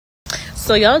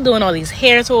So y'all doing all these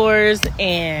hair tours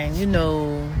and, you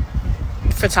know,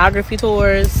 photography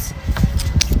tours.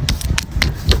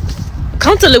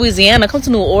 Come to Louisiana. Come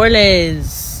to New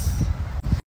Orleans.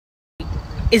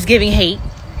 It's giving hate.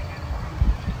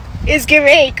 It's giving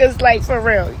hate because, like, for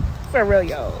real,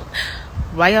 y'all.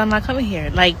 Why y'all not coming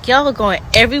here? Like, y'all are going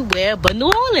everywhere but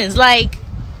New Orleans. Like,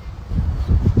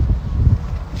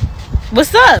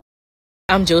 what's up?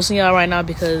 I'm joking y'all right now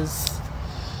because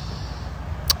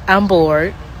I'm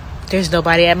bored. There's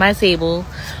nobody at my table.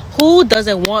 Who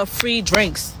doesn't want free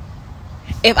drinks?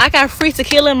 If I got free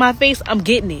tequila in my face, I'm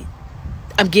getting it.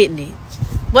 I'm getting it.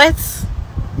 What?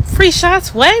 Free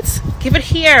shots? What? Give it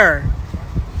here.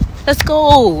 Let's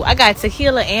go. I got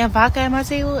tequila and vodka at my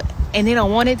table, and they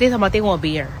don't want it. They talking about they want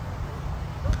beer.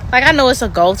 Like, I know it's a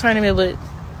golf tournament, but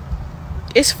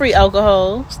it's free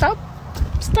alcohol. Stop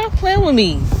playing with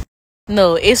me.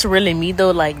 No, it's really me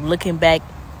though. Like, looking back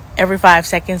every 5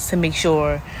 seconds to make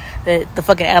sure that the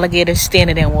fucking alligators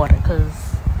standing in water. Cause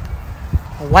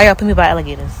why y'all put me by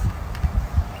alligators?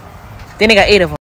 Then they got 8 of them.